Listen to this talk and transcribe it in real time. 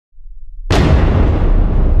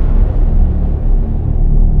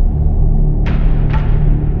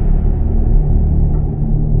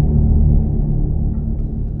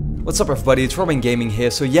What's up everybody, it's RobinGaming here.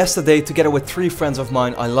 So yesterday, together with 3 friends of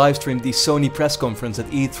mine, I live streamed the Sony press conference at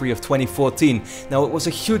E3 of 2014. Now it was a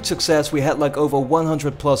huge success, we had like over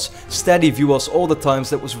 100 plus steady viewers all the times.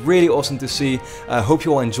 That was really awesome to see. I hope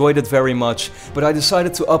you all enjoyed it very much. But I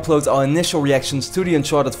decided to upload our initial reactions to the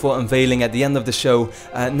Uncharted 4 unveiling at the end of the show.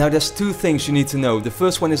 Now there's 2 things you need to know. The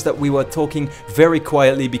first one is that we were talking very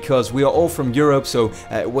quietly because we are all from Europe, so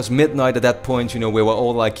it was midnight at that point, you know, we were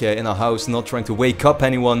all like in our house, not trying to wake up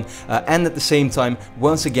anyone. And at the same time,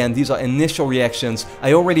 once again, these are initial reactions.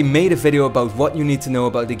 I already made a video about what you need to know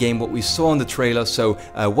about the game, what we saw in the trailer, so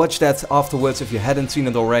watch that afterwards if you hadn't seen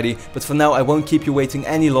it already. But for now, I won't keep you waiting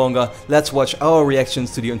any longer. Let's watch our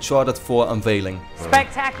reactions to the Uncharted 4 unveiling.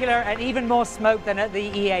 Spectacular and even more smoke than at the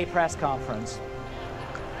EA press conference.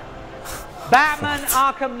 Batman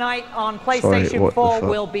Arkham Knight on PlayStation 4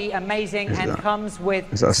 will be amazing and comes with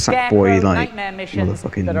Scarecrow nightmare missions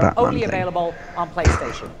that are only available on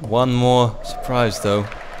PlayStation. One more surprise though.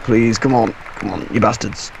 Please, come on, you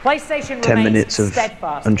bastards. PlayStation 10 minutes of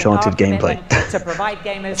Uncharted gameplay. To provide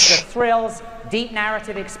gamers the thrills, deep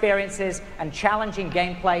narrative experiences, and challenging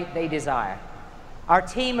gameplay they desire. Our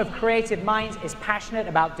team of creative minds is passionate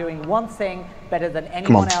about doing one thing better than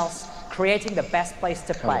anyone else, creating the best place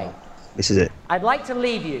to play. This is it. I'd like to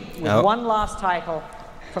leave you with one last title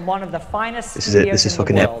from one of the finest this is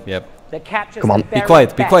fucking in the world Yep. that captures Come on. the very Be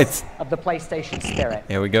quiet, be quiet. best of the PlayStation spirit.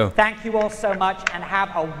 Here we go. Thank you all so much and have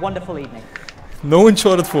a wonderful evening. No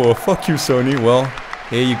Uncharted 4. Fuck you, Sony. Well,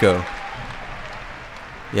 here you go.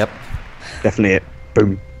 Yep. Definitely it.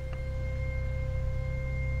 Boom.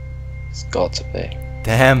 It's got to be.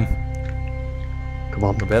 Damn. Come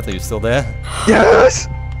on. Roberto, you still there? Yes!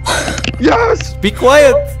 Yes! Be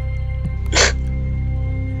quiet!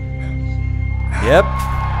 Yep.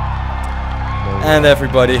 And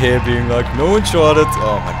everybody here being like, no Uncharted.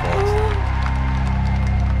 Oh my god.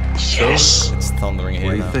 Yes! It's thundering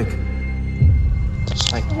here now. What do you think?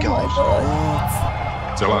 Thank God.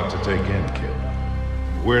 It's a lot to take in, kid.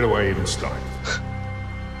 Where do I even start?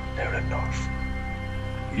 Never enough.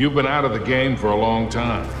 You've been out of the game for a long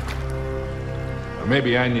time. Or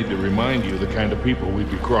maybe I need to remind you the kind of people we'd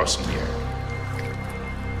be crossing here.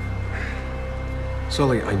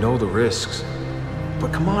 Sully, I know the risks.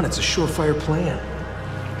 But come on, it's a surefire plan.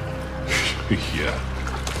 Yeah.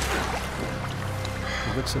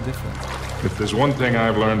 It looks so different. If there's one thing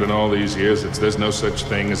I've learned in all these years, it's there's no such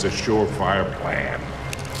thing as a surefire plan.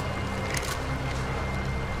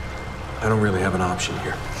 I don't really have an option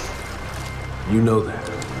here. You know that.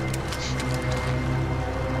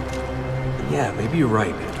 And yeah, maybe you're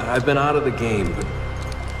right. I've been out of the game, but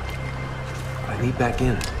I need back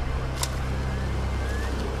in.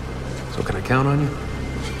 So can I count on you?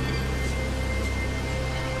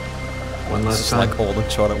 One last time. It's like old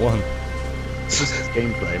Uncharted 1. This is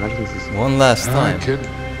gameplay. Imagine this is One last All time. right, kid.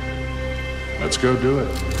 Let's go do it.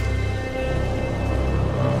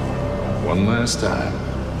 One last time.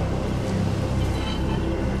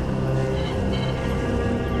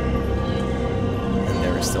 And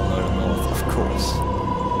there is still no north, of course.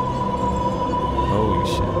 Holy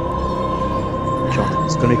shit.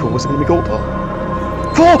 It's gonna be called. What's it gonna be called?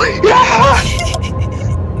 4! Yeah!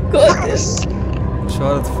 Goodness.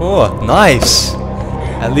 Uncharted 4. Nice!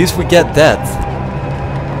 At least we get that.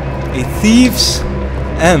 A Thief's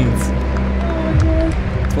End.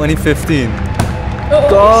 2015. Oh,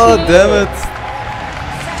 God damn it!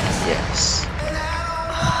 Yes.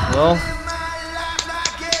 Well,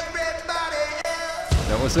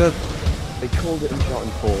 that was it. They called it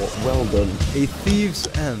Uncharted 4. Well done. A Thief's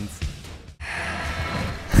End.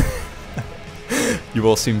 You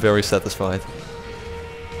all seem very satisfied.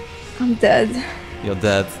 I'm dead. You're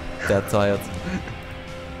dead. Dead tired.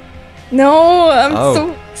 No, I'm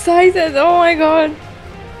so excited. Oh my god.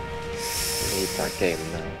 We need that game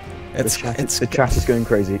now. The chat is going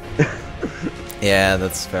crazy. Yeah,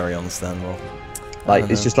 that's very understandable. Like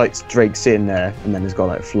it's just like Drake sitting there, and then there's got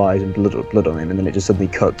like flies and blood on him, and then it just suddenly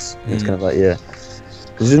cuts. It's kind of like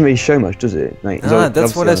because it doesn't really show much, does it? Like,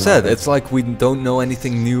 that's what I said. It's like we don't know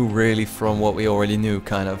anything new really from what we already knew,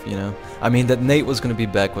 kind of. You know, I mean that Nate was gonna be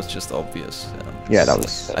back was just obvious. Yeah, that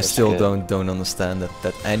was. I still don't understand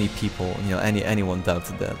that any people, you know, anyone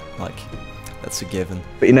doubted that. Like, that's a given.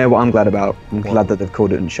 But you know what I'm glad about? I'm glad that they've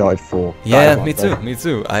called it Uncharted 4. Yeah, me too. Me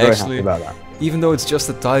too. I very actually, happy about that. even though it's just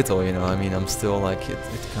a title, you know, I mean, I'm still like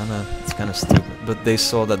it's kind of stupid. But they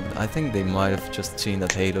saw that. I think they might have just seen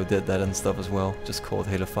that Halo did that and stuff as well. Just called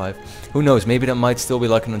Halo 5. Who knows? Maybe that might still be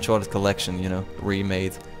like an Uncharted collection, you know,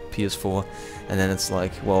 remade. PS4, and then it's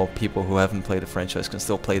like, well, people who haven't played the franchise can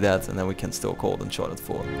still play that, and then we can still call it Uncharted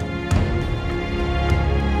 4.